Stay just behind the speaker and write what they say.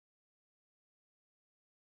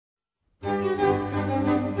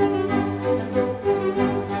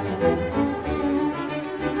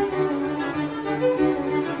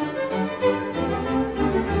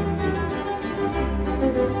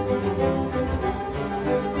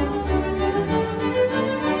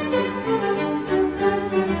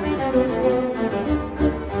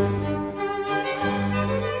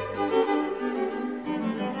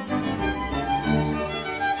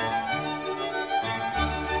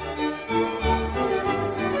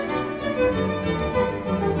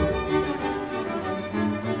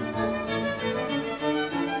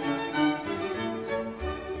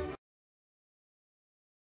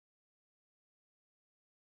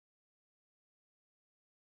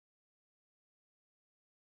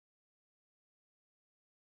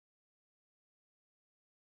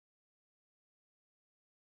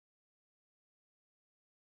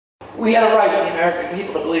We had a right, the American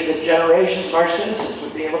people, to believe that generations of our citizens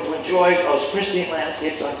would be able to enjoy those pristine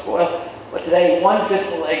landscapes unspoiled. But today, 1/5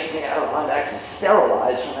 of the lakes in the Adirondacks is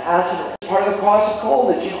sterilized from acid. It's part of the cost of coal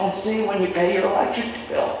that you don't see when you pay your electric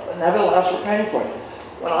bill, but nevertheless we're paying for it.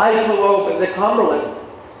 When I flew over the Cumberland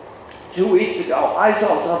 2 weeks ago, I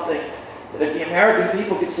saw something that if the American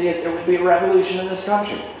people could see it, there would be a revolution in this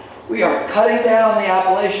country. We are cutting down the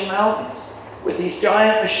Appalachian Mountains with these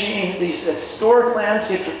giant machines, these historic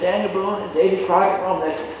landscapes where Daniel Boone and Davy Crockett roamed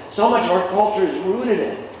that so much of our culture is rooted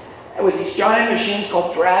in. And with these giant machines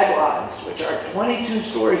called drag lines, which are 22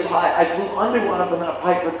 stories high. I flew under one of them in a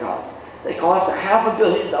Piper Cub. They cost $500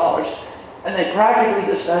 million, and they practically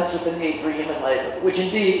dispense with the need for human labor, which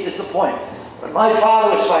indeed is the point. When my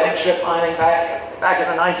father was fighting strip mining back in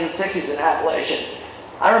the 1960s in Appalachia,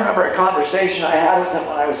 I remember a conversation I had with him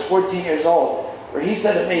when I was 14 years old, where he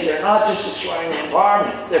said to me, they're not just destroying the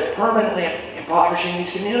environment, they're permanently impoverishing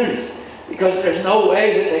these communities, because there's no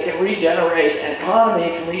way that they can regenerate an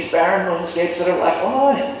economy from these barren moonscapes that are left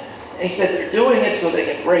behind. And he said they're doing it so they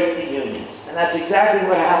can break the unions. And that's exactly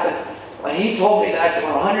what happened. When he told me that, there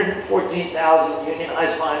were 114,000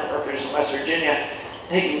 unionized mine workers in West Virginia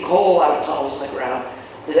taking coal out of tunnels in the ground.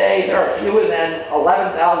 Today, there are fewer than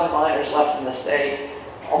 11,000 miners left in the state.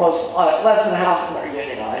 Almost less than half of them are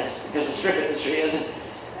unionized because the strip industry isn't.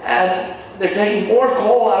 And they're taking more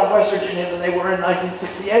coal out of West Virginia than they were in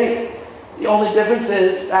 1968. The only difference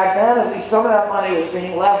is, back then, at least some of that money was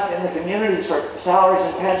being left in the communities for salaries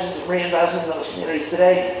and pensions and reinvestment in those communities.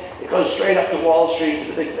 Today, it goes straight up to Wall Street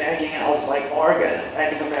to the big banking houses like Morgan and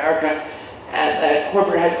Bank of America and the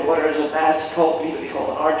corporate headquarters of Massey Coal, Peabody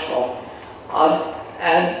Coal, and Arch Coal.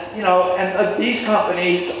 These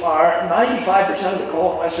companies are, 95% of the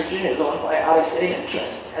coal in West Virginia is owned by out-of-state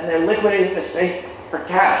interests, and they're liquidating the state for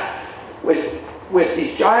cash with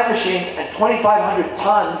these giant machines and 2,500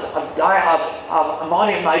 tons of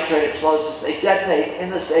ammonium nitrate explosives they detonate in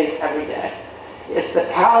the state every day. It's the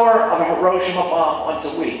power of a Hiroshima bomb once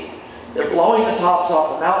a week. They're blowing the tops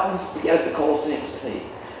off the mountains to get at the coal seams beneath.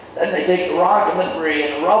 Then they take the rock and the debris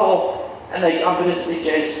and the rubble and they dump it into the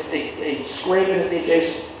adjacent, they scrape it into the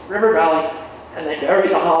adjacent river valley, and they bury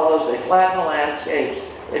the hollows, they flatten the landscapes.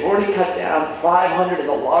 They've already cut down 500 of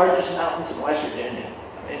the largest mountains in West Virginia.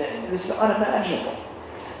 I mean, this is unimaginable.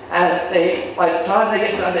 And by the time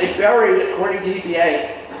they get done, they buried, according to EPA,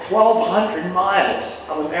 1,200 miles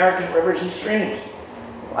of American rivers and streams.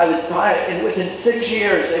 By the time, within 6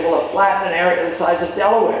 years, they will have flattened an area the size of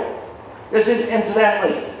Delaware. This is,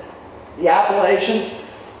 incidentally, the Appalachians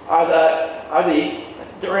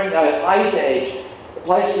during the Ice Age, the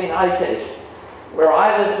Pleistocene Ice Age. Where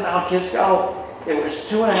I lived in Mount Kisco, there was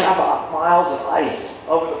 2.5 miles of ice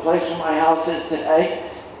over the place where my house is today,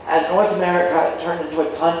 and North America turned into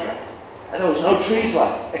a tundra. And there was no trees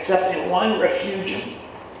left, except in one refugium,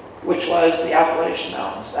 which was the Appalachian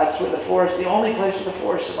Mountains. That's where the forest, the only place where the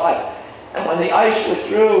forest survived. And when the ice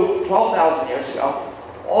withdrew 12,000 years ago,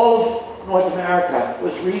 all of North America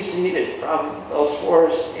was reseeded from those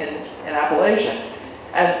forests in Appalachia.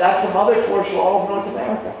 And that's the mother forest for all of North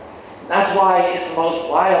America. That's why it's the most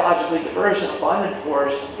biologically diverse and abundant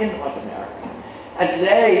forest in North America. And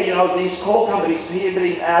today, these coal companies,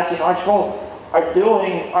 Peabody, Massey, and Arch Coal,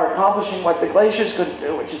 are accomplishing what the glaciers couldn't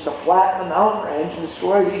do, which is to flatten the mountain range and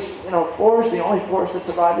destroy these, forests, the only forests that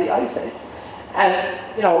survived the Ice Age. And,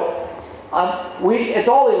 it's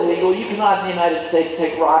all illegal. You cannot in the United States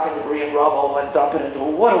take rock and debris and rubble and dump it into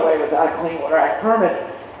a waterway without a Clean Water Act permit.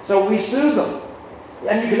 So we sued them.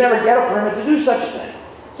 And you could never get a permit to do such a thing.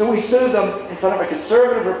 So we sued them in front of a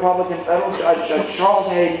conservative Republican federal judge, Judge Charles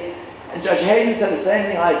Hayden. And Judge Hayden said the same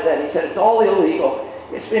thing I said. He said it's all illegal.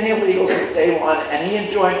 It's been illegal since day one, and he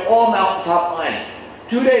enjoined all mountaintop mining.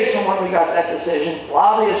 2 days from when we got that decision,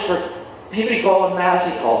 lobbyists for Peabody Coal and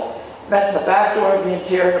Massey Coal met in the back door of the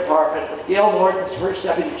Interior Department with Gail Norton's first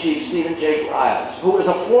deputy chief, Stephen J. Grimes, who was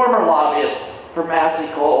a former lobbyist for Massey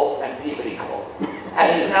Coal and Peabody Coal.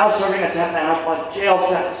 And he's now serving a 10.5-month jail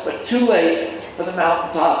sentence, but too late for the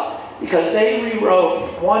mountaintop, because they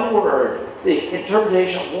rewrote one word, the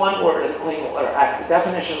interpretation of one word of the Clean Water Act, the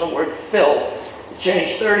definition of the word fill, to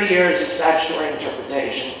change 30 years of statutory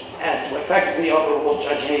interpretation and to effectively overrule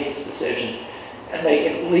Judge Hayden's decision and make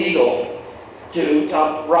it legal to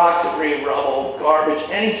dump rock, debris, rubble, garbage,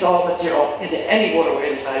 any solid material into any waterway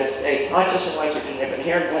in the United States, not just in West Virginia, but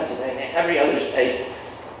here in Pennsylvania, every other state,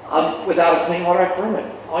 without a Clean Water Act permit.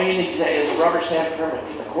 All you need today is a rubber stamp permit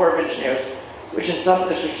from the Corps of Engineers, which in some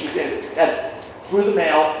districts you can get through the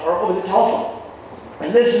mail or over the telephone.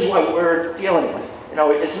 And this is what we're dealing with.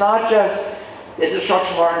 It's not just The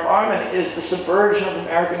destruction of our environment is the subversion of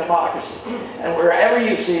American democracy. And wherever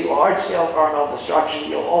you see large-scale environmental destruction,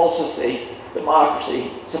 you'll also see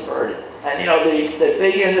democracy subverted. And you know, the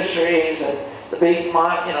big industries and the big, you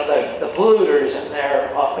know, the polluters and their,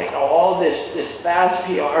 you know, all this vast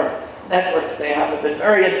PR network that they have been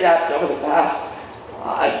very adept over the past,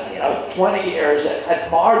 you know, 20 years at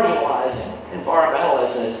marginalizing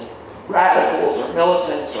environmentalists as radicals or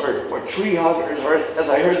militants or tree huggers, or as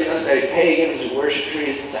I heard the other day, pagans who worship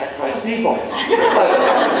trees and sacrifice people. But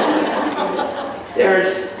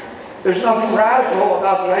there's nothing radical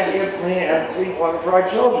about the idea of clean air and clean water for our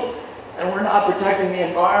children. And we're not protecting the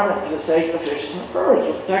environment for the sake of the fishes and the birds.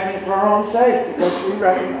 We're protecting it for our own sake because we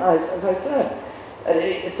recognize, as I said, that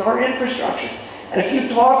it's our infrastructure. And if you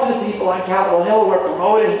talk to the people on Capitol Hill who are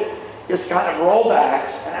promoting this kind of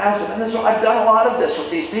rollbacks and ask them, and I've done a lot of this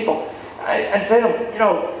with these people, and say to them, you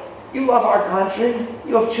know, you love our country,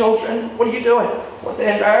 you have children, what are you doing? What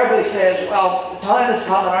they invariably say is, well, the time has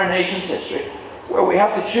come in our nation's history where we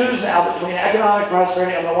have to choose now between economic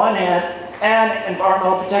prosperity on the one hand and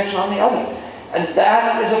environmental protection on the other. And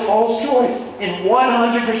that is a false choice. In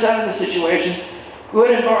 100% of the situations,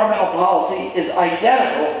 good environmental policy is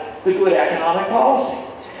identical to good economic policy.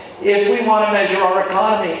 If we want to measure our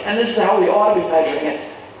economy, and this is how we ought to be measuring it,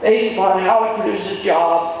 based upon how it produces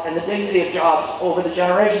jobs and the dignity of jobs over the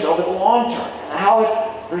generations, over the long term, and how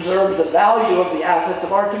it preserves the value of the assets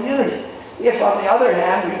of our community. If, on the other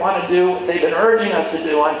hand, we want to do what they've been urging us to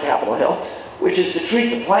do on Capitol Hill, which is to treat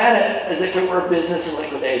the planet as if it were a business in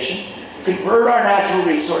liquidation, convert our natural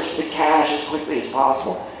resources to cash as quickly as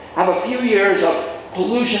possible, have a few years of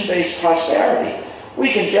pollution-based prosperity,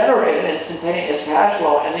 we can generate an instantaneous cash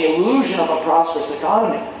flow and the illusion of a prosperous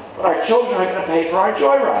economy. But our children are going to pay for our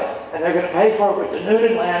joyride, and they're going to pay for it with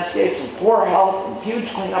denuded landscapes and poor health and huge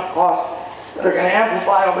cleanup costs that are going to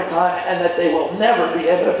amplify over time and that they will never be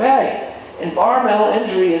able to pay. Environmental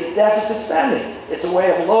injury is deficit spending. It's a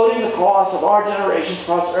way of loading the cost of our generation's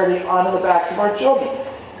prosperity onto the backs of our children.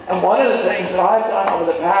 And one of the things that I've done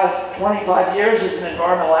over the past 25 years as an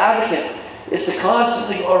environmental advocate is to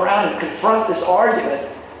constantly go around and confront this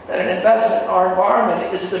argument that an investment in our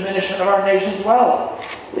environment is a diminishment of our nation's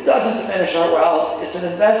wealth. It doesn't diminish our wealth. It's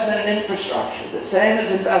an investment in infrastructure. The same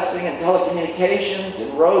as investing in telecommunications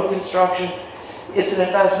and road construction. It's an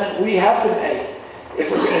investment we have to make if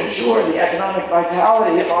we're going to ensure the economic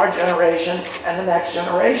vitality of our generation and the next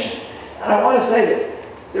generation. And I want to say this.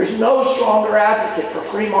 There's no stronger advocate for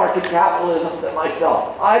free market capitalism than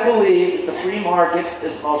myself. I believe the free market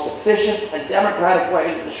is the most efficient and democratic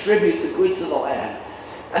way to distribute the goods of the land.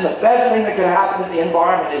 And the best thing that could happen to the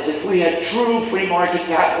environment is if we had true free market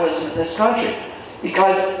capitalism in this country.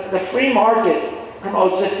 Because the free market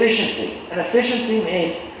promotes efficiency. And efficiency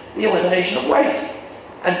means the elimination of waste.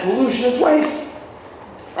 And pollution is waste.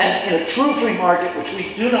 And in a true free market, which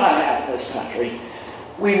we do not have in this country,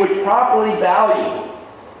 we would properly value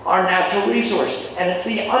our natural resources. And it's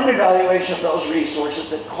the undervaluation of those resources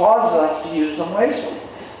that causes us to use them wastefully.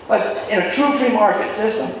 But in a true free market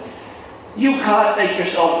system, you can't make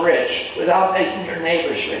yourself rich without making your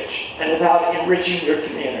neighbors rich and without enriching your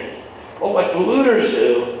community. But what polluters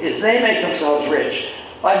do is they make themselves rich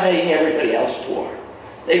by making everybody else poor.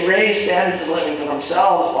 They raise standards of living for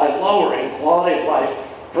themselves by lowering quality of life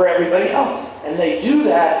for everybody else. And they do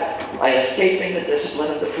that by escaping the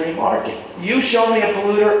discipline of the free market. You show me a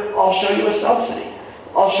polluter, I'll show you a subsidy.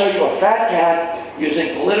 I'll show you a fat cat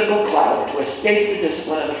using political clout to escape the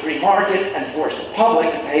discipline of the free market and force the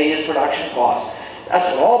public to pay his production costs.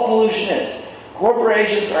 That's what all pollution is.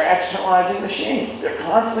 Corporations are externalizing machines. They're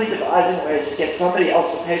constantly devising ways to get somebody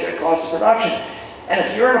else to pay their cost of production. And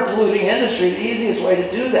if you're in a polluting industry, the easiest way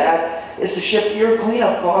to do that is to shift your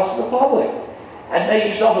cleanup costs to the public and make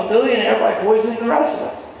yourself a billionaire by poisoning the rest of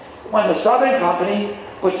us. When the Southern Company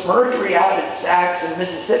puts mercury out of its stacks in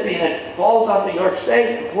Mississippi and it falls on New York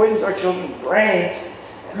State and poisons our children's brains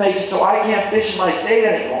and makes it so I can't fish in my state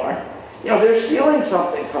anymore, you know, they're stealing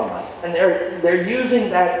something from us. And they're using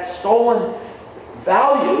that stolen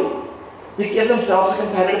value to give themselves a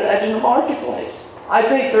competitive edge in the marketplace. I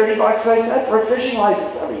pay $30, as I said, for a fishing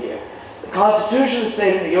license every year. The Constitution of the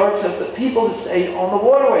state of New York says the people of the state own the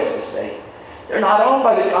waterways of the state. They're not owned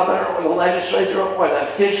by the governor or the legislature or the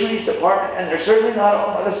fisheries department, and they're certainly not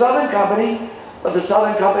owned by the Southern Company, but the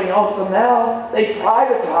Southern Company owns them now. They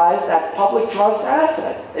privatize that public trust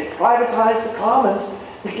asset. They privatize the commons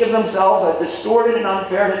to give themselves a distorted and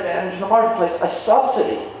unfair advantage in the marketplace, a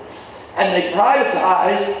subsidy. And they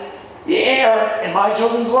privatize the air in my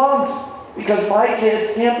children's lungs because my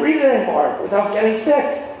kids can't breathe it anymore without getting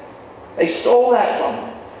sick. They stole that from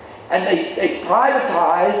them. And they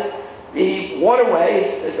privatize the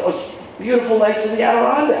waterways, those beautiful lakes of the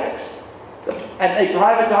Adirondacks. And they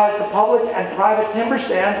privatized the public and private timber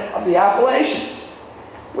stands of the Appalachians,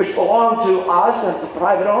 which belong to us and to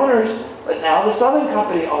private owners, but now the Southern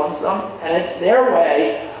Company owns them, and it's their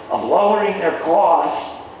way of lowering their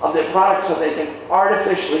costs of their products so they can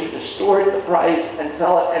artificially distort the price and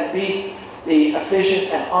sell it and beat the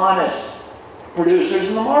efficient and honest producers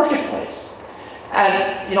in the marketplace.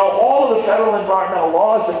 And, you know, all of the federal environmental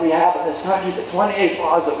laws that we have in this country, the 28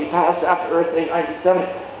 laws that we passed after Earth Day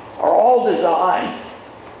 1970, are all designed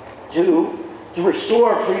to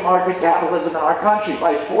restore free market capitalism in our country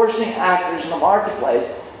by forcing actors in the marketplace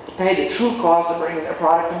to pay the true cost of bringing their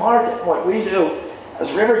product to market. What we do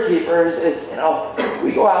as river keepers is, you know,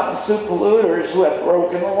 we go out and sue polluters who have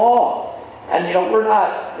broken the law. And, you know, we're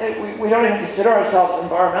not, we don't even consider ourselves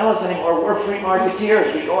environmentalists anymore. We're free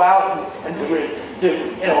marketeers. We go out and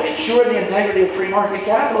you know, ensure the integrity of free market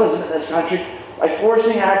capitalism in this country by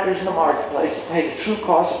forcing actors in the marketplace to pay the true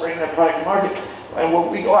cost of bringing their product to market. And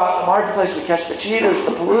when we go out in the marketplace, we catch the cheaters,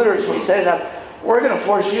 the polluters, we say to them, we're going to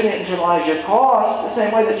force you to internalize your costs the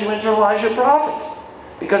same way that you internalize your profits.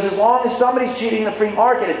 Because as long as somebody's cheating the free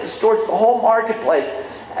market, it distorts the whole marketplace,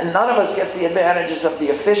 and none of us gets the advantages of the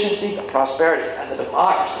efficiency, the prosperity, and the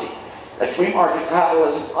democracy that free market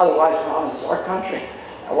capitalism otherwise promises our country.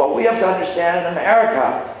 And what we have to understand in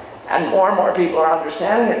America, and more people are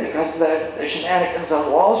understanding it because of the shenanigans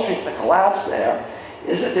on Wall Street and the collapse there,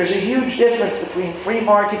 is that there's a huge difference between free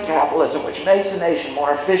market capitalism, which makes a nation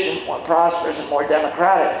more efficient, more prosperous, and more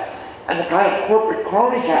democratic, and the kind of corporate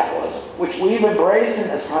crony capitalism, which we've embraced in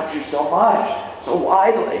this country so much, so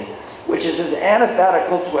widely, which is as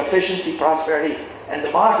antithetical to efficiency, prosperity, and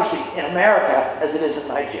democracy in America as it is in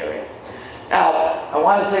Nigeria. Now, I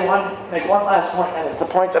want to make one last point, and it's the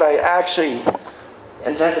point that I actually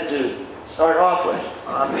intended to start off with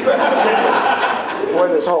before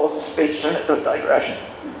this whole speech turned into a digression.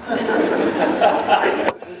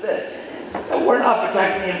 Which is this: that we're not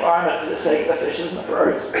protecting the environment for the sake of the fishes and the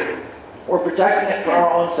birds. We're protecting it for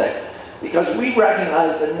our own sake, because we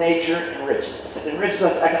recognize that nature enriches us. It enriches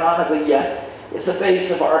us economically, yes. It's the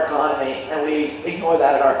base of our economy, and we ignore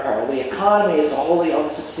that at our peril. The economy is a wholly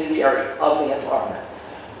owned subsidiary of the environment.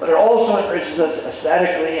 But it also enriches us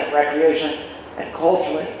aesthetically and recreationally and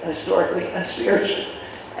culturally and historically and spiritually.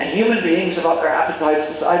 And human beings have other appetites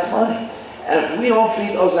besides money. And if we don't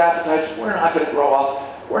feed those appetites, we're not going to grow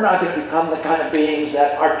up. We're not going to become the kind of beings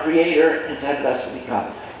that our Creator intended us to become.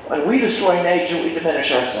 When we destroy nature, we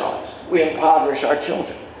diminish ourselves. We impoverish our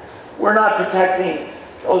children. We're not protecting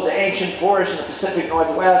those ancient forests in the Pacific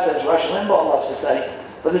Northwest, as Rush Limbaugh loves to say,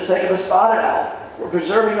 for the sake of the spotted owl. We're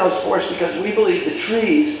preserving those forests because we believe the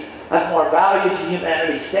trees have more value to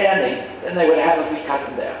humanity standing than they would have if we cut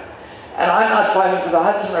them down. And I'm not fighting for the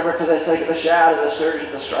Hudson River for the sake of the shad, the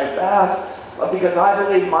sturgeon, the striped bass, but because I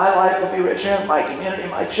believe my life will be richer, my community,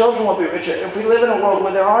 my children will be richer if we live in a world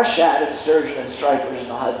where there are shad and sturgeon and stripers in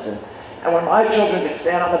the Hudson. And when my children can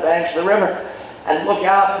stand on the banks of the river and look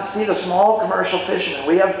out and see the small commercial fishermen.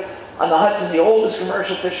 We have on the Hudson the oldest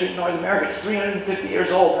commercial fishery in North America. It's 350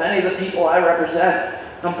 years old. Many of the people I represent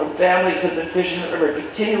come from families that have been fishing the river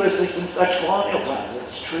continuously since Dutch colonial times.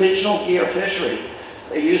 It's traditional gear fishery.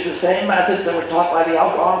 They use the same methods that were taught by the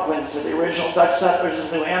Algonquins to the original Dutch settlers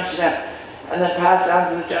in New Amsterdam, and then passed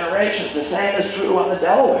down to the generations. The same is true on the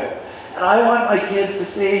Delaware. And I want my kids to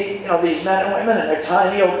see, you know, these men and women in their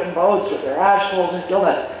tiny open boats with their ash poles and gill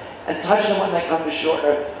nets, and touch them when they come to shore,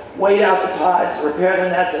 or wait out the tides, repair the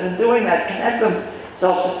nets, and in doing that, connect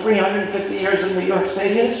themselves to 350 years of New York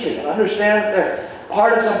State history, and understand that they're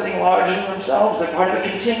part of something larger than themselves. They're part of a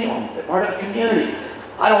continuum. They're part of a community.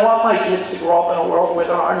 I don't want my kids to grow up in a world where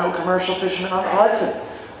there are no commercial fishermen on the Hudson,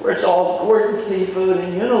 where it's all Gordon Seafood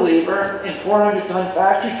and Unilever in 400-ton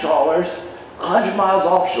factory trawlers, 100 miles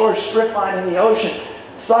offshore, strip mining the ocean,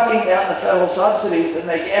 sucking down the federal subsidies that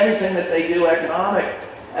make everything that they do economic,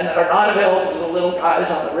 and that are not available to the little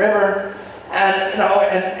guys on the river, and, you know,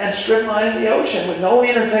 and strip mining the ocean with no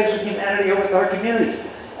interface with humanity or with our communities.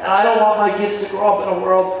 And I don't want my kids to grow up in a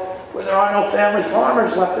world where there are no family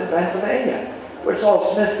farmers left in Pennsylvania, where it's all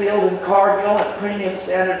Smithfield and Cargill and premium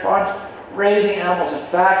standard farms, raising animals in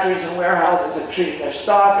factories and warehouses and treating their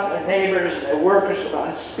stock and their neighbors and their workers with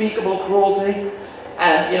unspeakable cruelty.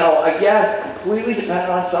 And, you know, again, completely dependent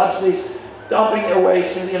on subsidies, dumping their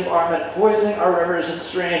waste into the environment, poisoning our rivers and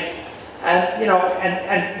streams, and, you know,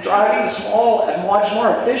 and driving the small and much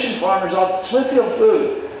more efficient farmers off. Smithfield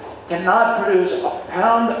Food cannot produce a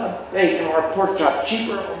pound of bacon or a pork chop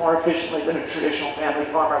cheaper or more efficiently than a traditional family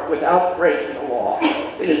farmer without breaking the law.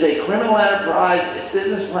 It is a criminal enterprise. Its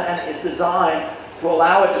business plan is designed to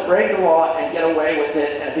allow it to break the law and get away with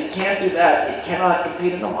it. And if it can't do that, it cannot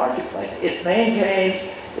compete in the marketplace. It maintains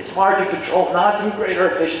its market control not through greater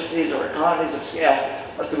efficiencies or economies of scale,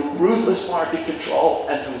 but through ruthless market control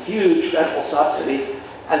and through huge federal subsidies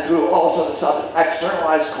and through also the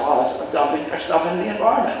externalized costs of dumping their stuff into the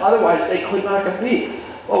environment. Otherwise, they could not compete.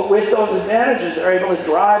 But with those advantages, they're able to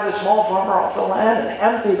drive the small farmer off the land and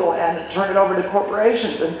empty the land and turn it over to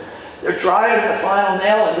corporations. And they're driving the final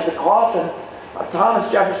nail into the coffin of Thomas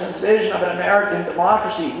Jefferson's vision of an American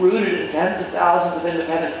democracy rooted in tens of thousands of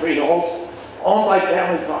independent freeholds, owned by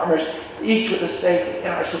family farmers, each with a stake in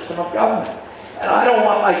our system of government. And I don't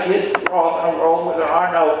want my kids to grow up in a world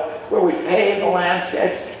where we've paved the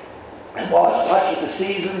landscapes and lost touch with the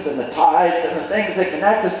seasons and the tides and the things that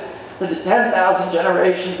connect us to the 10,000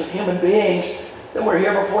 generations of human beings that were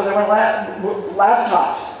here before there were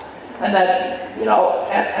laptops. And that, you know,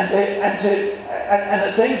 and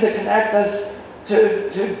the things that connect us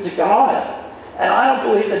to God. And I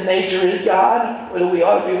don't believe that nature is God, whether we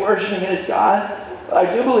ought to be worshiping it as God. But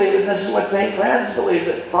I do believe, and this is what St. Francis believes,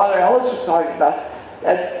 that Father Ellis was talking about,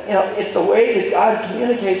 that, you know, it's the way that God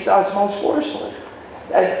communicates to us most forcefully.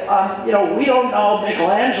 That, you know, we don't know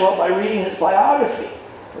Michelangelo by reading his biography.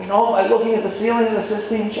 We know him by looking at the ceiling of the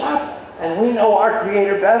Sistine Chapel. And we know our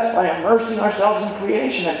Creator best by immersing ourselves in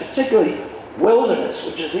creation, and particularly wilderness,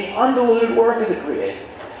 which is the undiluted work of the Creator.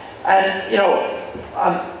 And, you know,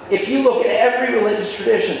 if you look at every religious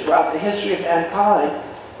tradition throughout the history of mankind,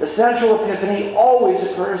 the central epiphany always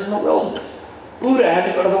occurs in the wilderness. Buddha had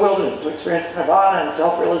to go to the wilderness to experience nirvana and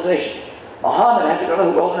self-realization. Muhammad had to go to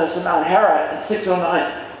the wilderness of Mount Herat in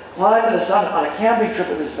 609, climb to the summit on a camping trip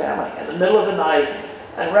with his family in the middle of the night,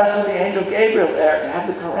 and wrestle the angel Gabriel there to have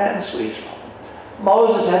the Quran squeezed from him.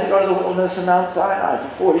 Moses had to go to the wilderness of Mount Sinai for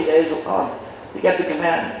 40 days alone to get the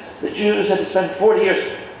commandments. The Jews had to spend 40 years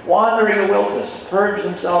wandering the wilderness to purge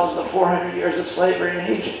themselves of the 400 years of slavery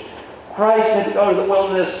in Egypt. Christ had to go to the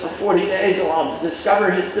wilderness for 40 days alone to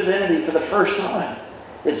discover his divinity for the first time.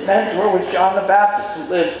 His mentor was John the Baptist, who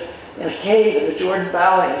lived in a cave in the Jordan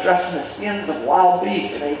Valley and dressed in the skins of wild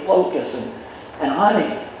beasts and ate locusts and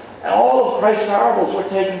honey. And all of Christ's parables were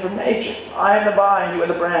taken from nature. I am the vine, you are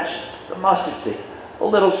the branches, the mustard seed, the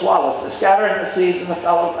little swallows, the scattering of the seeds in the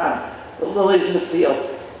fallow ground, the lilies in the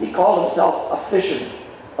field. He called himself a fisherman,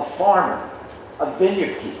 a farmer, a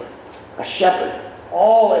vineyard keeper, a shepherd,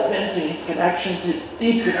 all evincing his connection to, his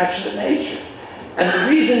deep connection to nature. And the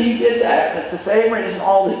reason he did that, and it's the same reason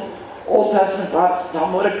all the Old Testament prophets, the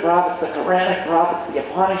Talmudic prophets, the Quranic prophets, the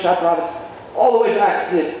Upanishad prophets, all the way back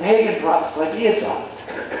to the pagan prophets like Esau,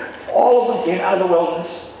 all of them came out of the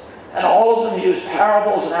wilderness, and all of them used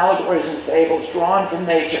parables and allegories and fables drawn from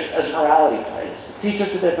nature as morality plays to teach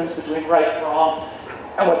us the difference between right and wrong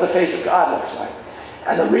and what the face of God looks like.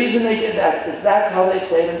 And the reason they did that is that's how they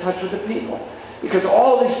stayed in touch with the people. Because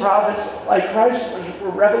all of these prophets, like Christ, were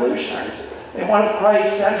revolutionaries. And one of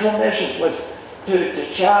Christ's central missions was to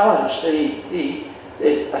challenge the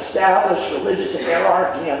established religious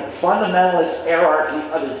hierarchy and the fundamentalist hierarchy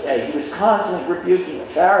of his day. He was constantly rebuking the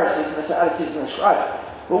Pharisees and the Sadducees and the scribes,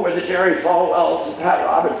 who were the Jerry Falwells and Pat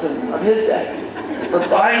Robertsons of his day, for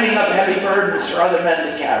binding up heavy burdens for other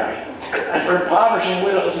men to carry, and for impoverishing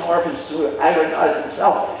widows and orphans to aggrandize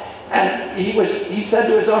themselves. And he said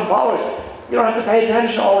to his own followers, you don't have to pay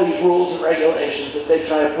attention to all these rules and regulations that they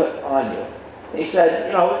try to put on you. And he said,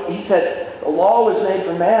 you know, the law was made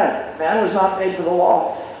for man. Man was not made for the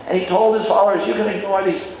law. And he told his followers, you can ignore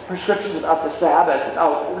these prescriptions about the Sabbath,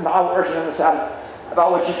 about not working on the Sabbath,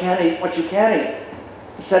 about what you can eat, what you can't eat.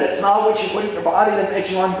 He said, it's not what you put in your body that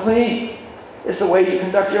makes you unclean. It's the way you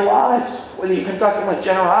conduct your lives, whether you conduct them with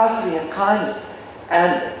generosity and kindness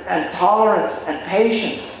and tolerance and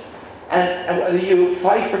patience, and whether you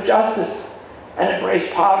fight for justice and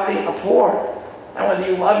embrace poverty and the poor, and whether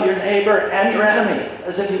you love your neighbor and your enemy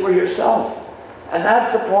as if he were yourself. And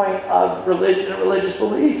that's the point of religion and religious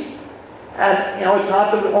beliefs. And, you know, it's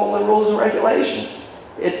not all the rules and regulations.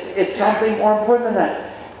 It's something more important than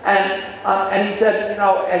that. And he said, you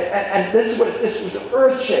know, and this was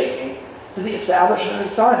earth-shaking to the establishment of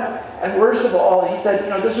his time. And worst of all, he said, you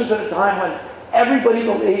know, this was at a time when everybody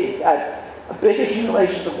believed that big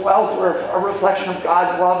accumulations of wealth were a reflection of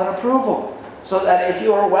God's love and approval. So that if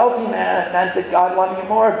you were a wealthy man, it meant that God loved you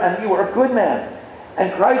more and you were a good man.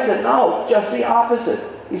 And Christ said, no, just the opposite.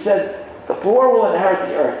 He said, the poor will inherit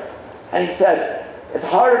the earth. And he said, it's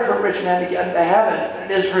harder for a rich man to get into heaven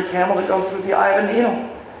than it is for a camel to go through the eye of a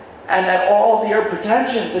needle. And that all of your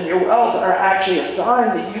pretensions and your wealth are actually a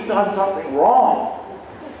sign that you've done something wrong.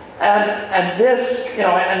 And this, you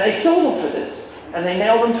know, and they killed him for this. And they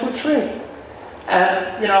nailed him to a tree.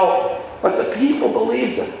 And, but the people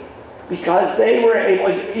believed him because they were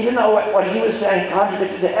able, even though what he was saying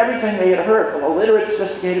contradicted to everything they had heard from illiterate,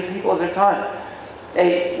 sophisticated people of their time,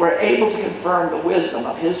 they were able to confirm the wisdom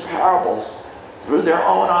of his parables through their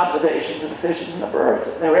own observations of the fishes and the birds.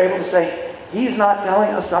 And they were able to say, he's not telling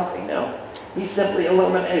us something new. He's simply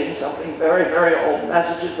illuminating something very, very old,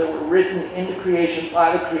 messages that were written into creation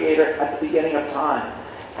by the Creator at the beginning of time.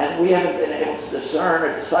 And we haven't been able to discern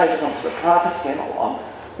or decipher them until the prophets came along,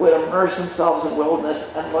 who had immersed themselves in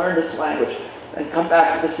wilderness and learned its language, and come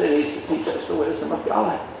back to the cities to teach us the wisdom of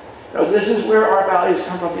God. This is where our values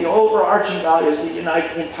come from, the overarching values that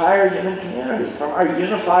unite the entire human community, from our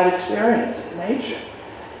unified experience in nature.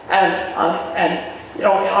 And in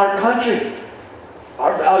our country,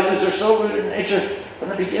 our values are so rooted in nature. From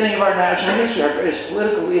the beginning of our national history, our greatest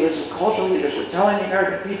political leaders and cultural leaders were telling the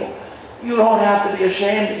American people, you don't have to be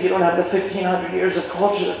ashamed that you don't have the 1,500 years of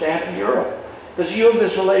culture that they have in Europe, because you have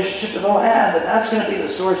this relationship to the land, and that's going to be the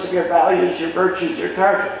source of your values, your virtues, your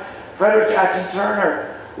character. Frederick Jackson Turner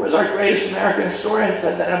was our greatest American historian,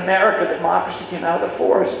 said that in America, democracy came out of the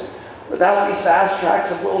forest. Without these vast tracts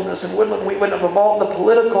of wilderness and woodland, we wouldn't have evolved the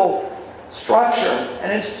political structure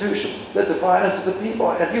and institutions that define us as a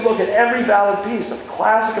people. And if you look at every valid piece of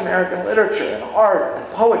classic American literature and art and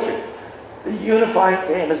poetry, the unifying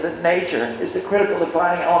theme is that nature is the critical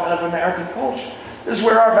defining element of American culture. This is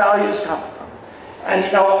where our values come from. And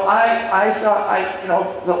the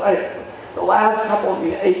last couple of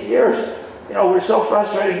 8 years, were so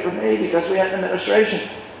frustrating for me because we had an administration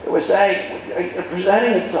that was saying,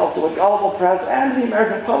 presenting itself to a gullible press and to the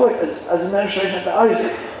American public as an administration of values,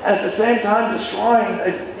 and at the same time destroying,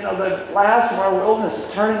 the last of our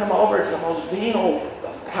wilderness, turning them over to the most venal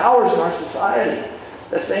powers in our society,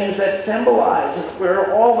 the things that symbolize and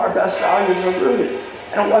where all of our best values are rooted.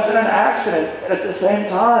 And it wasn't an accident that at the same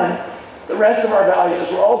time, the rest of our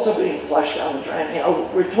values were also being flushed down the drain.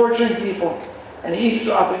 We're torturing people and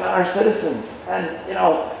eavesdropping on our citizens and,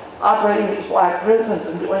 operating these black prisons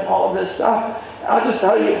and doing all of this stuff. And I'll just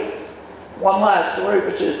tell you one last story,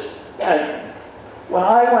 which is that when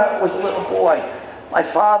I was a little boy, my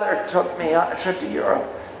father took me on a trip to Europe,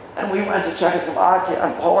 and we went to Czechoslovakia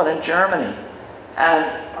and Poland and Germany,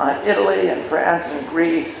 and Italy and France and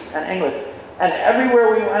Greece and England. And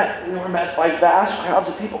everywhere we went, we were met by vast crowds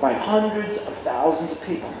of people, by hundreds of thousands of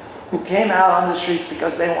people who came out on the streets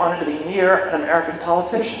because they wanted to be near an American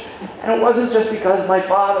politician. And it wasn't just because my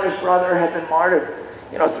father's brother had been martyred,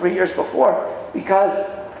 3 years before,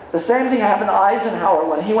 because the same thing happened to Eisenhower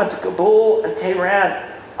when he went to Kabul and Tehran.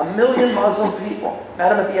 1 million Muslim people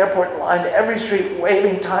met him at the airport and lined every street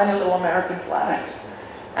waving tiny little American flags.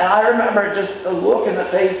 And I remember just the look in the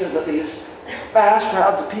faces of these vast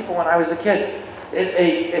crowds of people when I was a kid.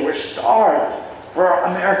 They were starved for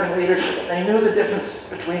American leadership, and they knew the difference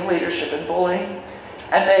between leadership and bullying.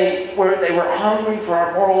 And they were hungry for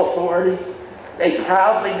our moral authority. They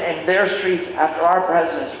proudly named their streets after our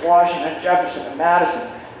presidents, Washington, Jefferson, and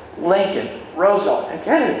Madison, Lincoln, Roosevelt, and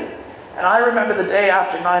Kennedy. And I remember the day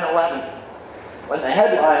after 9/11, when the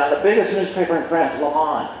headline on the biggest newspaper in France, Le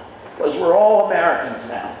Monde, was "We're all Americans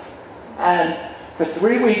now." And for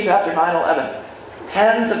 3 weeks after 9/11,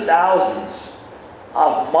 tens of thousands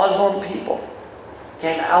of Muslim people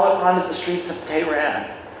came out onto the streets of Tehran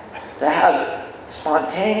to have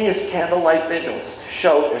spontaneous candlelight vigils to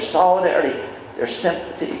show their solidarity, their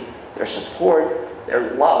sympathy, their support,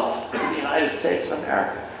 their love for the United States of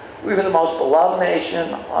America. We were the most beloved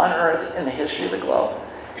nation on earth in the history of the globe.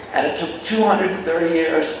 And it took 230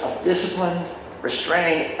 years of disciplined,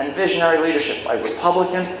 restrained, and visionary leadership by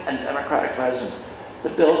Republican and Democratic presidents to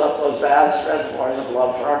build up those vast reservoirs of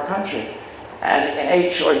love for our country. And in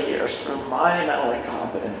 8 short years, through monumental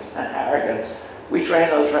incompetence and arrogance, we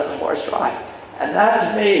drained those reservoirs dry. And that,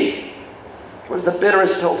 to me, was the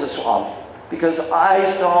bitterest pill to swallow, because I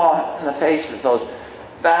saw in the faces those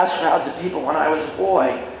vast crowds of people when I was a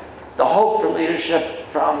boy, the hope for leadership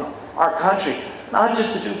from our country, not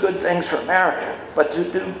just to do good things for America, but to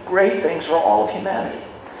do great things for all of humanity.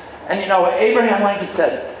 And Abraham Lincoln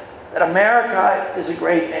said that America is a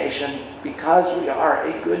great nation because we are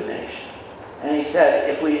a good nation. And he said,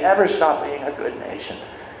 if we ever stop being a good nation,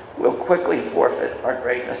 we'll quickly forfeit our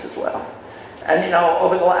greatness as well. And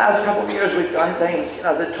over the last couple of years, we've done things,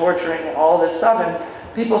 the torturing and all this stuff, and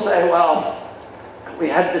people say, well, we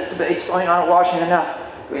had this debate going on in Washington now.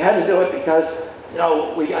 We had to do it because,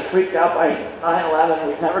 we got freaked out by 9/11.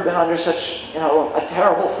 We've never been under such, a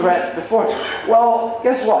terrible threat before. Well,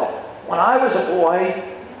 guess what? When I was a boy,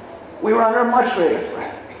 we were under a much greater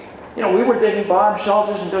threat. We were digging bomb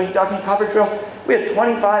shelters and doing duck and cover drills. We had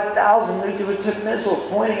 25,000 nuclear-tipped missiles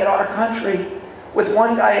pointing at our country with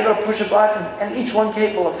one guy able to push a button and each one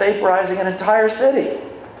capable of vaporizing an entire city.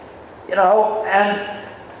 You know, and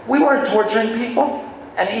we weren't torturing people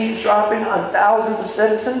and eavesdropping on thousands of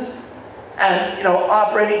citizens and, you know,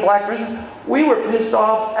 operating black prisons. We were pissed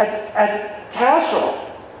off at Castro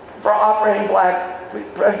for operating black,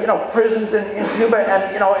 you know, prisons in Cuba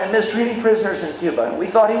and, you know, and mistreating prisoners in Cuba. And we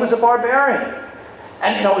thought he was a barbarian.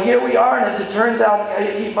 And, you know, here we are, and as it turns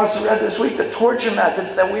out, you must have read this week, the torture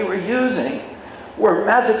methods that we were using were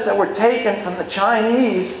methods that were taken from the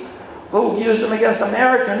Chinese who used them against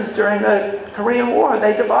Americans during the Korean War.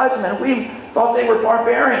 They devised them, and we thought they were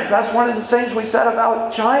barbarians. That's one of the things we said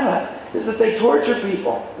about China, is that they torture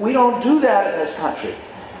people. We don't do that in this country.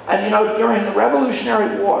 And, you know, during the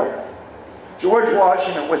Revolutionary War, George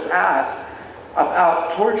Washington was asked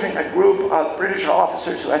about torturing a group of British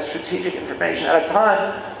officers who had strategic information at a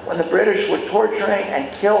time when the British were torturing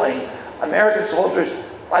and killing American soldiers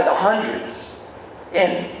by the hundreds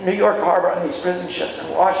in New York Harbor on these prison ships. And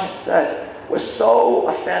Washington said, was so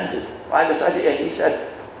offended by this idea, he said,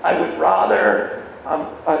 I would rather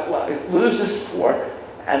lose this war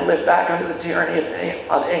and live back under the tyranny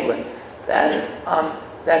of England than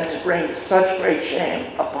to bring such great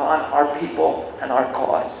shame upon our people and our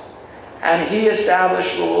cause. And he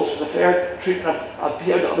established rules for the fair treatment of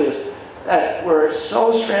POWs that were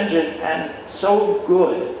so stringent and so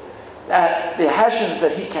good that the Hessians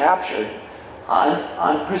that he captured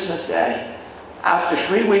on Christmas Day, after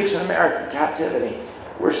 3 weeks in American captivity,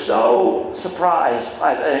 were so surprised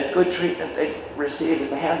by the good treatment they received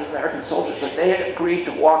at the hands of American soldiers that they agreed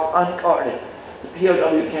to walk unguarded the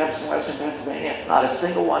POW camps in western Pennsylvania. Not a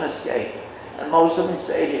single one escaped, and most of them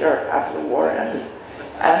stayed here after the war ended.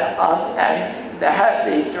 And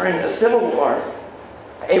during the Civil War,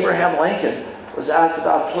 Abraham Lincoln was asked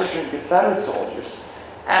about torturing Confederate soldiers.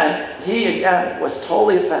 And he, again, was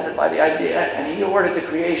totally offended by the idea, and he ordered the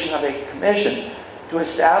creation of a commission to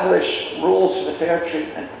establish rules for the fair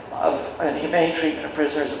treatment and humane treatment of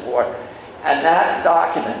prisoners of war. And that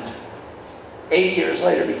document, 8 years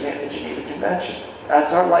later, became the Geneva Convention.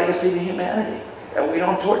 That's our legacy to humanity, that we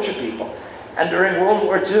don't torture people. And during World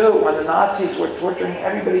War II, when the Nazis were torturing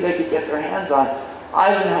everybody they could get their hands on,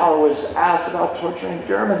 Eisenhower was asked about torturing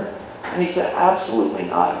Germans. And he said, absolutely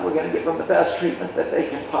not. We're going to give them the best treatment that they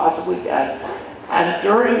can possibly get. And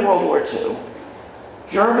during World War II,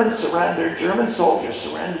 German soldiers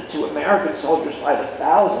surrendered to American soldiers by the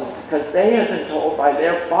thousands because they had been told by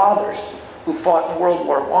their fathers who fought in World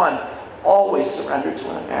War I, always surrender to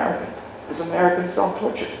an American, because Americans don't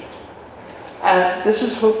torture people. And this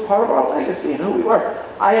is part of our legacy and who we were.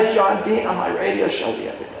 I had John Dean on my radio show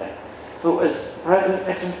the other day, who was President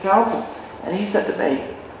Nixon's counsel, and he said to me,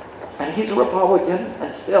 and he's a Republican,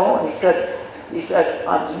 and still, and he said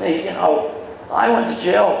to me, you know, I went to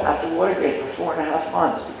jail after Watergate for 4.5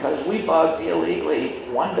 months because we bugged illegally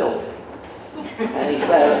one building. And he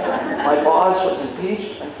said, my boss was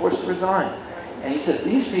impeached and forced to resign. And he said,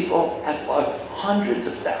 these people have bugged hundreds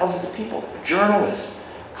of thousands of people, journalists,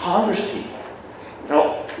 congresspeople, you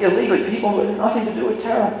know, illegally, people who had nothing to do with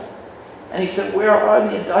terror. And he said, where are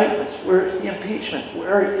the indictments? Where is the impeachment?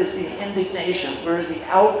 Where is the indignation? Where is the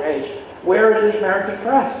outrage? Where is the American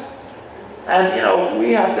press? And, you know,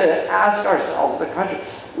 we have to ask ourselves, the country,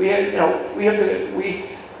 right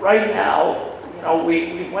now, you know,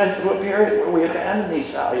 we went through a period where we abandoned these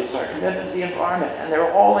values, our commitment to the environment, and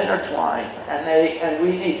they're all intertwined, and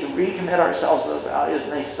we need to recommit ourselves to those values,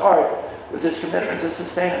 and they start with this commitment to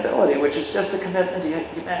sustainability, which is just a commitment to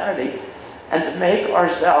humanity, and to make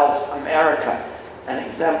ourselves, America, an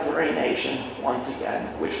exemplary nation once again,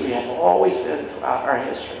 which we have always been throughout our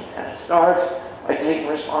history. And it starts by taking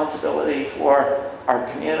responsibility for our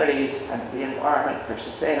communities and for the environment, for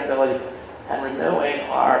sustainability, and renewing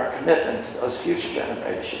our commitment to those future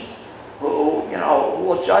generations who, you know,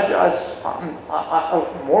 will judge us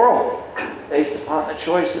morally based upon the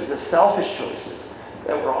choices, the selfish choices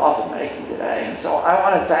that we're often making today. And so I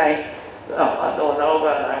want to thank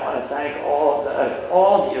Villanova, and I want to thank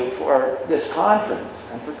all of you for this conference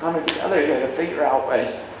and for coming together here to figure out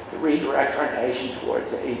ways to redirect our nation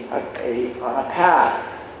towards on a path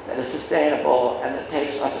that is sustainable and that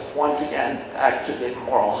takes us once again back to the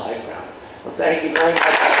moral high ground. Well, thank you very much.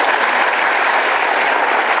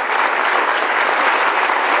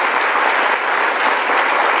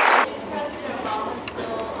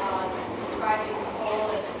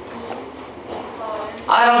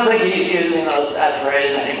 I don't think he's using that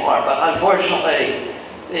phrase anymore, but unfortunately,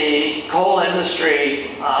 the coal industry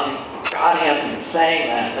got him saying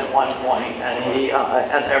that at one point,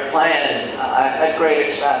 and they're playing it at great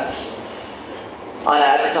expense on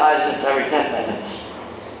advertisements every 10 minutes.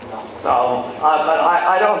 So, but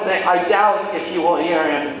I don't think, I doubt if you will hear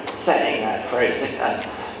him saying that phrase again.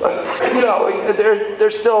 But, you know,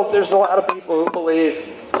 there's a lot of people who believe,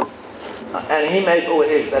 and he may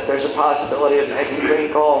believe, that there's a possibility of making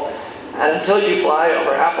clean coal. And until you fly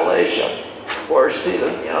over Appalachia or see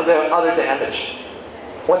the, you know, the other damage,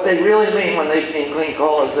 what they really mean when they mean clean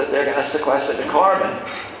coal is that they're going to sequester the carbon.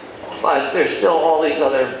 But there's still all these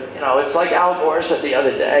other, you know, it's like Al Gore said the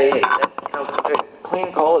other day, that, you know,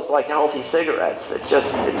 clean coal is like healthy cigarettes. It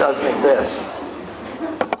doesn't exist.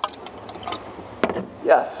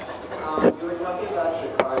 Yes? You were talking about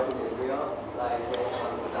the cars in Israel, like the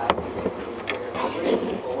batteries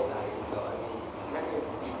getting old batteries, so I mean, how can you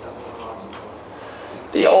do something wrong?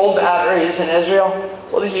 The old batteries in Israel?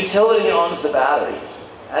 Well, the utility owns the batteries.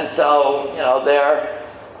 And so, you know, they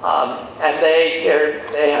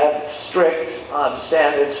have strict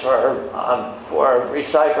standards for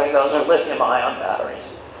recycling. Those are lithium-ion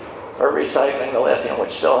batteries, for recycling the lithium,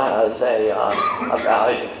 which still has a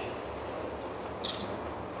value.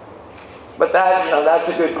 But that, you know, that's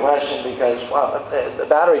a good question because, well, the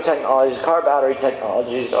battery technologies, car battery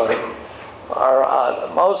technologies are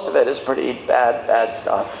most of it is pretty bad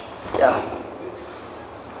stuff. Yeah.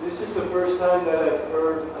 This is the first time that I've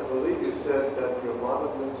heard, I believe you said that the Obama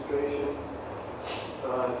administration's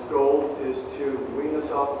goal is to wean us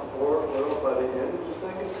off of oil by the end of the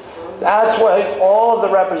second term? That's what all of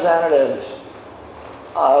the representatives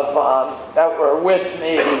of, that were with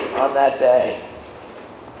me on that day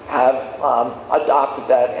have adopted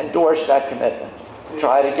that, endorsed that commitment, to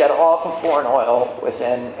try to get off of foreign oil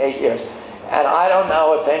within 8 years. And I don't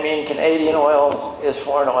know if they mean Canadian oil is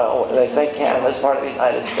foreign oil. They think Canada is part of the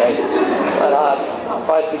United States. But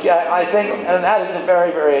I think, and that is a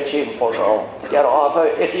very, very achievable goal to get off of.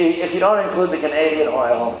 If you don't include the Canadian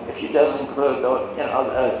oil, if you just include the, you know,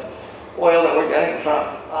 the oil that we're getting from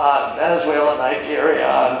Venezuela,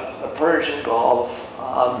 Nigeria, the Persian Gulf,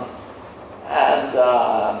 and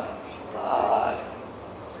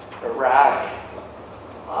Iraq.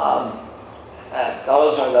 And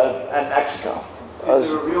those are and Mexico. Is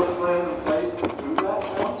there a real plan in place to do that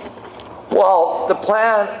now? Well, the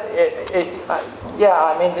plan, yeah,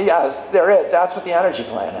 I mean, yes, there is. That's what the energy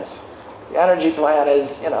plan is. The energy plan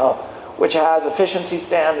is, you know, which has efficiency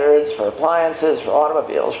standards for appliances, for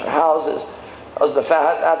automobiles, for houses. That's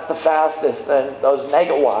the fastest, and those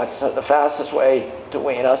megawatts are the fastest way to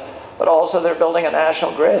wean us. But also they're building a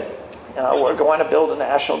national grid. You know, we're going to build a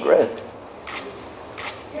national grid.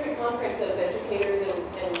 You're at a conference of educators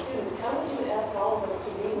and students. How would you ask all of us to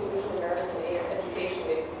re-envision American education,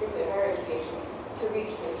 particularly higher education, to reach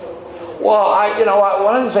this social? Well,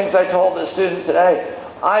 one of the things I told the students today,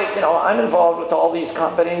 I'm involved with all these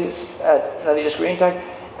companies at these green tech,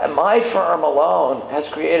 and my firm alone has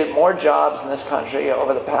created more jobs in this country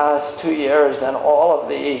over the past 2 years than all of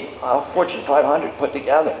the Fortune 500 put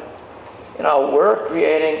together. You know, we're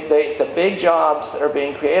creating, the big jobs that are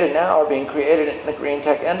being created now are being created in the green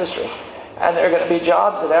tech industry. And there are going to be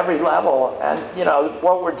jobs at every level. And, you know,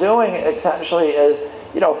 what we're doing essentially is,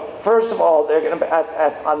 you know, first of all, they're going to be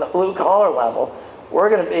on the blue collar level, we're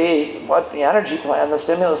going to be what the energy plan, the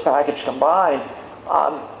stimulus package combined,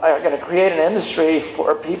 are going to create an industry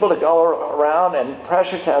for people to go around and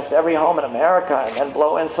pressure test every home in America and then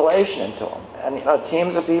blow insulation into them. And, you know,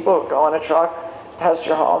 teams of people go in a truck, test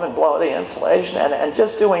your home and blow the insulation, and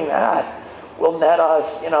just doing that will net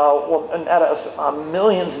us,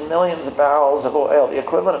 millions and millions of barrels of oil, the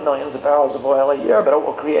equivalent of millions of barrels of oil a year, but it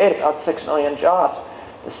will create about 6 million jobs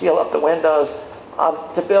to seal up the windows,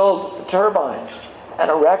 to build turbines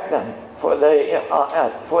and erect them for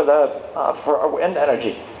wind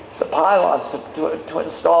energy, the pylons to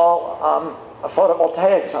install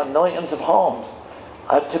photovoltaics on millions of homes,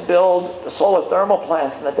 to build solar thermal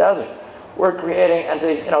plants in the desert. We're creating, and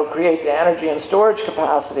to create the energy and storage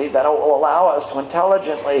capacity that will allow us to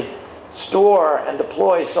intelligently store and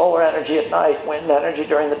deploy solar energy at night, wind energy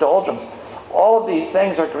during the doldrums. All of these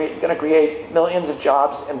things are going to create millions of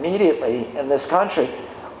jobs immediately in this country,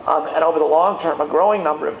 and over the long term, a growing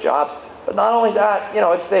number of jobs. But not only that,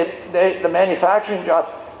 it's the manufacturing job.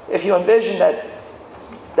 If you envision that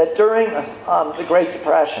during the Great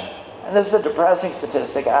Depression, and this is a depressing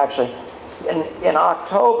statistic actually, in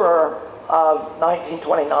October of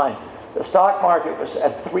 1929, the stock market was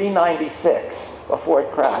at 396 before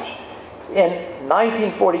it crashed. In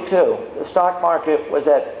 1942, the stock market was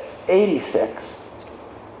at 86,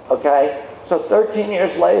 okay? So 13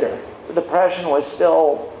 years later, the depression was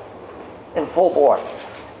still in full bore.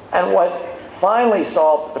 And what finally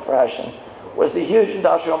solved the depression was the huge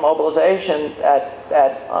industrial mobilization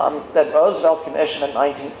that Roosevelt commissioned in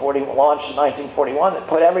 1940, launched in 1941, that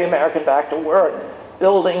put every American back to work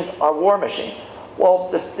building our war machine.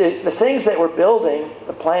 Well, the things they were building,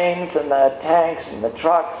 the planes and the tanks and the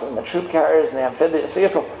trucks and the troop carriers and the amphibious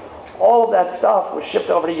vehicles, all of that stuff was shipped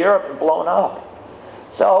over to Europe and blown up.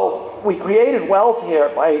 So we created wealth here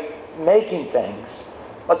by making things,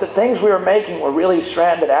 but the things we were making were really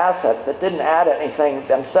stranded assets that didn't add anything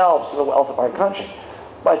themselves to the wealth of our country.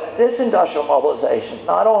 But this industrial mobilization,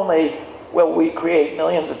 not only will we create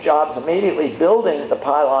millions of jobs immediately building the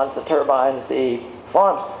pylons, the turbines, the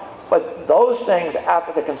farms, but those things,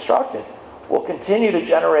 after they're constructed, will continue to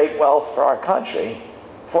generate wealth for our country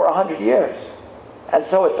for 100 years. And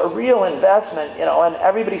so it's a real investment, you know, and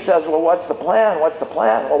everybody says, well, what's the plan? What's the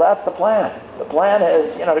plan? Well, that's the plan. The plan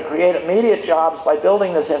is, you know, to create immediate jobs by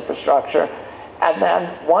building this infrastructure. And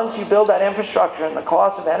then once you build that infrastructure and the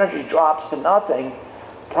cost of energy drops to nothing,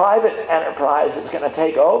 private enterprise is going to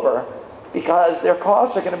take over because their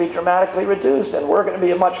costs are going to be dramatically reduced and we're going to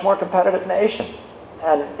be a much more competitive nation.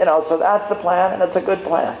 And, you know, so that's the plan, and it's a good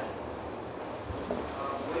plan.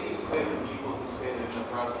 What do you say to people who say that in the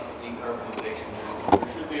process of decarbonization there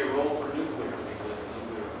should be a role for nuclear because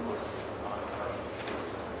nuclear is not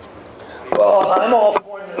Well, I'm all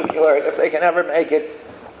for nuclear if they can ever make it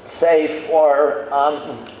safe or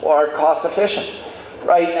cost efficient.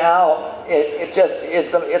 Right now,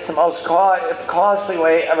 it's the most costly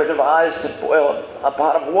way ever devised to boil a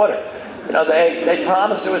pot of water. You know, they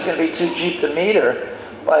promised it was going to be too cheap to meter,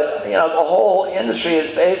 but, you know, the whole industry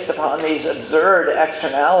is based upon these absurd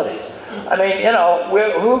externalities. I mean, you know,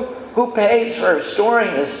 who pays for storing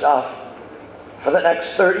this stuff for the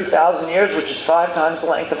next 30,000 years, which is 5 times the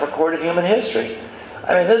length of recorded human history?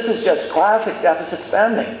 I mean, this is just classic deficit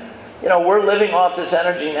spending. You know, we're living off this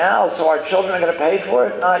energy now, so our children are going to pay for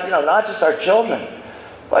it. Not just our children,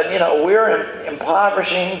 but, you know, we're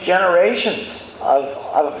impoverishing generations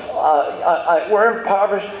we're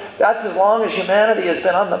impoverished. That's as long as humanity has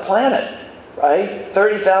been on the planet, right?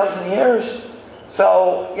 30,000 years.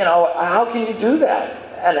 So, you know, how can you do that?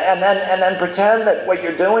 And then pretend that what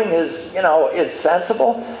you're doing is, you know, is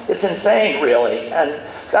sensible? It's insane, really. And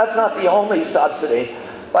that's not the only subsidy.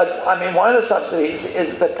 But, I mean, one of the subsidies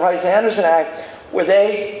is the Price-Anderson Act, where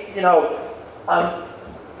they, you know,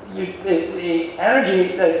 the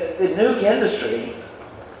nuke industry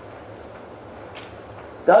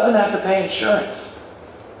doesn't have to pay insurance,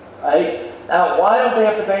 right? Now, why don't they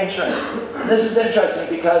have to pay insurance? And this is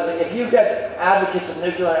interesting because if you get advocates of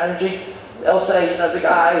nuclear energy, they'll say, you know, the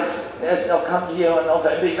guys, they'll come to you and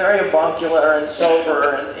they'll be very avuncular and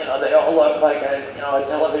sober, and, you know, they all look like a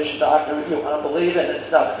television doctor you want to believe in and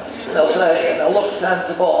stuff. They'll say, and they'll look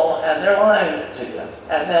sensible, and they're lying to you.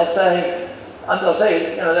 And they'll say,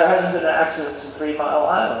 you know, there hasn't been an accident since 3 Mile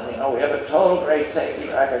Island. You know, we have a total great safety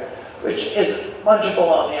record, which is a bunch of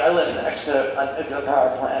baloney. I live next to a nuclear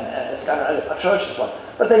power plant, and it's got an atrocious one.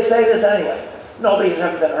 But they say this anyway. Nobody's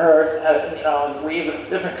ever been hurt, you know, and we even a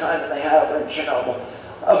different kind than they had over in Chernobyl.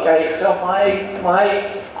 Okay, so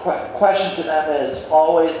my question to them is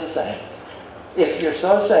always the same. If you're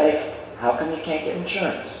so safe, how come you can't get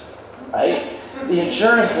insurance, right? The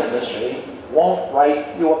insurance industry won't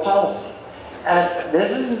write you a policy. And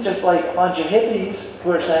this isn't just like a bunch of hippies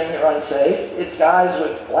who are saying you're unsafe. It's guys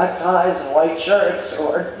with black ties and white shirts,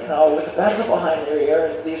 or, you know, with a pencil behind their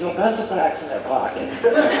ear and these little pencil packs in their pocket. And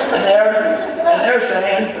they're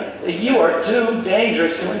saying that you are too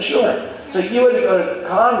dangerous to insure. So you would go to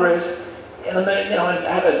Congress in the, you know, and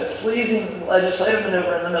have a sleazy legislative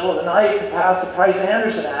maneuver in the middle of the night and pass the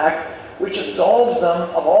Price-Anderson Act, which absolves them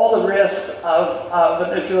of all the risk of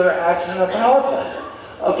a nuclear accident or power plant.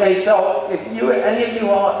 Okay, so if any of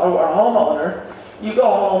you are a homeowner, you go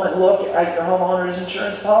home and look at your homeowner's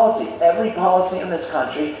insurance policy. Every policy in this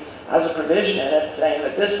country has a provision in it saying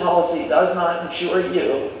that this policy does not insure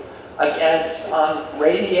you against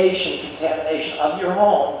radiation contamination of your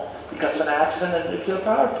home because of an accident at a nuclear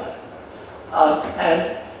power plant.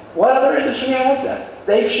 And what other industry has that?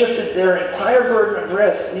 They've shifted their entire burden of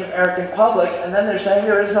risk to the American public, and then they're saying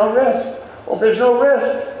there is no risk. Well, if there's no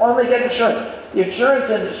risk, why don't they get insurance? The insurance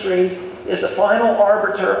industry is the final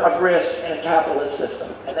arbiter of risk in a capitalist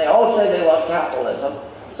system. And they all say they love capitalism.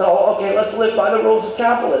 So, okay, let's live by the rules of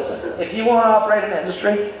capitalism. If you want to operate an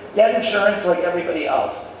industry, get insurance like everybody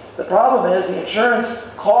else. The problem is the insurance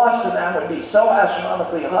cost to them would be so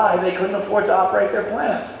astronomically high they couldn't afford to operate their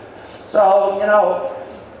plants. So, you know,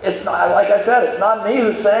 it's not, like I said, it's not me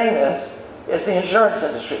who's saying this. It's the insurance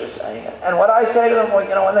industry who's saying it. And what I say to them,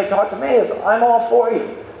 you know, when they talk to me is, I'm all for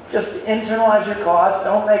you. Just internalize your costs.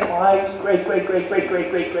 Don't make my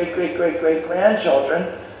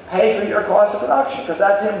great-great-great-great-great-great-great-great-great-grandchildren pay for your cost of production, because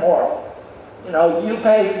that's immoral. You know, you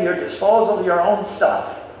pay for your disposal of your own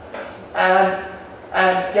stuff, and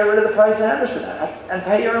get rid of the Price-Anderson Act, and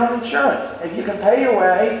pay your own insurance. If you can pay your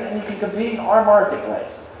way, then you can compete in our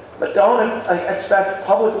marketplace. But don't expect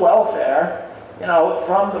public welfare, you know,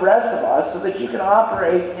 from the rest of us so that you can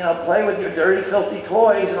operate, you know, play with your dirty, filthy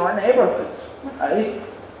toys in our neighborhoods, right?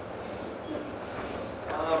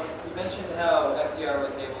 You mentioned how FDR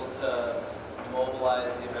was able to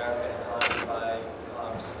mobilize the American economy by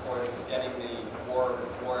supporting, getting the war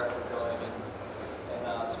effort going and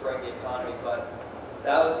spurring the economy, but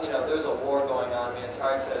that was, you know, there was a war going on. I mean, it's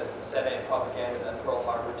hard to set any propaganda that Pearl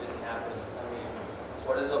Harbor didn't happen. I mean,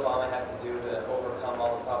 what does Obama have to do to overcome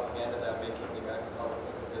all the propaganda that making the American public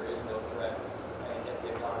think that there is no threat and get the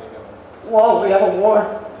economy going? Well, we have a war,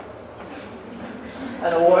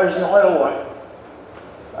 and the war is an oil war.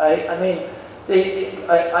 Right? I mean, you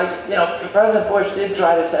know, President Bush did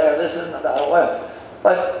try to say, oh, this isn't about oil.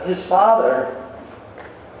 But his father,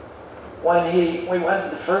 when we went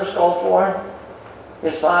to the first Gulf War,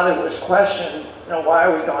 his father was questioned, you know, why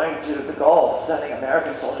are we going to the Gulf, sending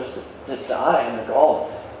American soldiers to die in the Gulf?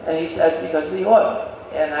 And he said, because of the oil.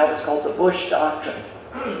 And that was called the Bush Doctrine.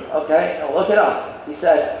 Okay, now look it up. He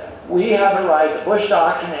said, we have a right, the Bush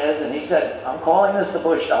Doctrine is, and he said, I'm calling this the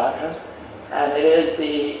Bush Doctrine, and it is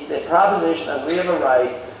the proposition that we have a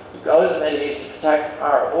right to go to the Mideast to protect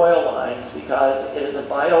our oil lines because it is a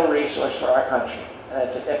vital resource for our country. And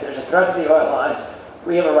if there's a threat to the oil lines,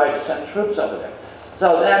 we have a right to send troops over there.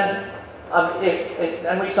 So then,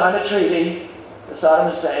 then we signed a treaty with Saddam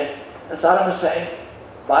Hussein, and Saddam Hussein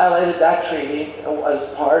violated that treaty. It was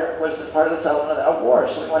part of the settlement of that war.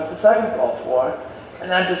 So we went to the second Gulf War,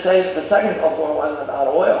 and then to say that the second Gulf War wasn't about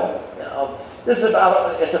oil, you know, this is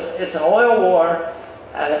about it's an oil war,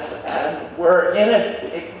 and we're in it,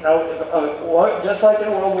 you know, just like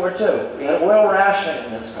in World War II. We had oil rationing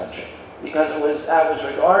in this country because that was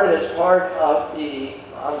regarded as part of the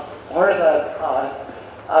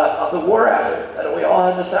war effort, that we all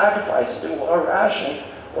had to sacrifice to do oil rationing.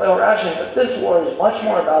 But this war is much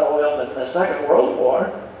more about oil than the Second World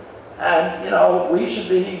War, and you know, we should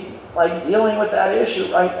be like dealing with that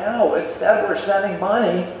issue right now. Instead, we're sending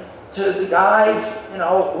money to the guys, you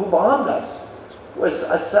know, who bombed us.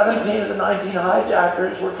 17 of the 19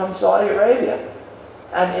 hijackers were from Saudi Arabia.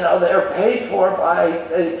 And, you know, they're paid for by,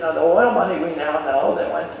 you know, the oil money we now know. They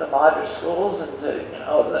went to the Madras schools and to, you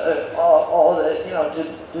know,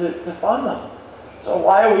 to fund them. So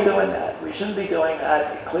why are we doing that? We shouldn't be doing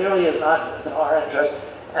that. It clearly is not within our interest.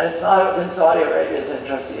 And it's not within Saudi Arabia's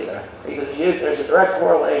interest either. Because there's a direct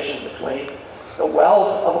correlation between the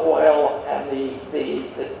wealth of oil and the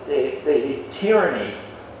tyranny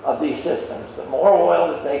of these systems. The more oil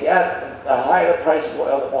that they get, the higher the price of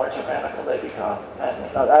oil, the more tyrannical they become. And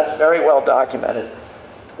you know, that's very well documented.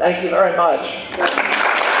 Thank you very much.